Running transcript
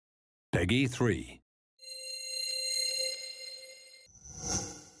Peggy 3.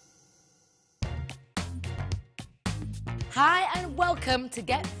 Hi and welcome to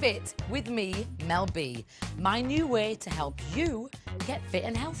Get Fit with me, Mel B, my new way to help you get fit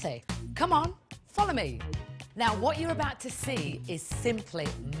and healthy. Come on, follow me. Now, what you're about to see is simply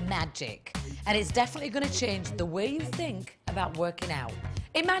magic, and it's definitely going to change the way you think about working out.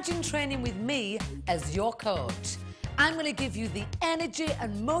 Imagine training with me as your coach. I'm going to give you the energy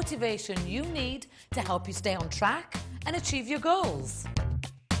and motivation you need to help you stay on track and achieve your goals.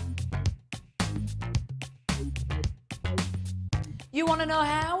 You want to know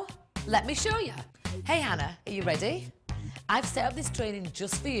how? Let me show you. Hey Hannah, are you ready? I've set up this training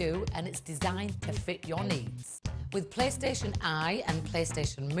just for you and it's designed to fit your needs. With PlayStation Eye and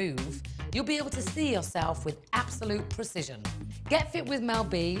PlayStation Move, you'll be able to see yourself with absolute precision. Get Fit with Mel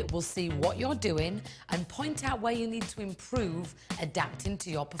B will see what you're doing and point out where you need to improve, adapting to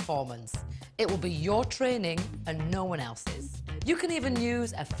your performance. It will be your training and no one else's. You can even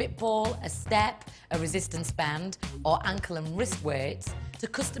use a fit ball, a step, a resistance band, or ankle and wrist weights to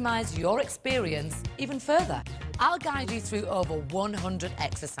customize your experience even further. I'll guide you through over 100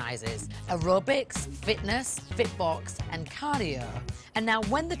 exercises, aerobics, fitness, fitbox, and cardio. And now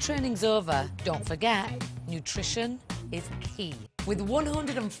when the training's over, don't forget, nutrition is key. With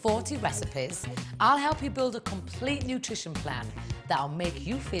 140 recipes, I'll help you build a complete nutrition plan that'll make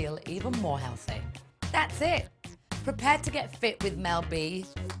you feel even more healthy. That's it. Prepare to get fit with Mel B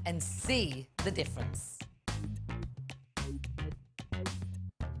and see the difference.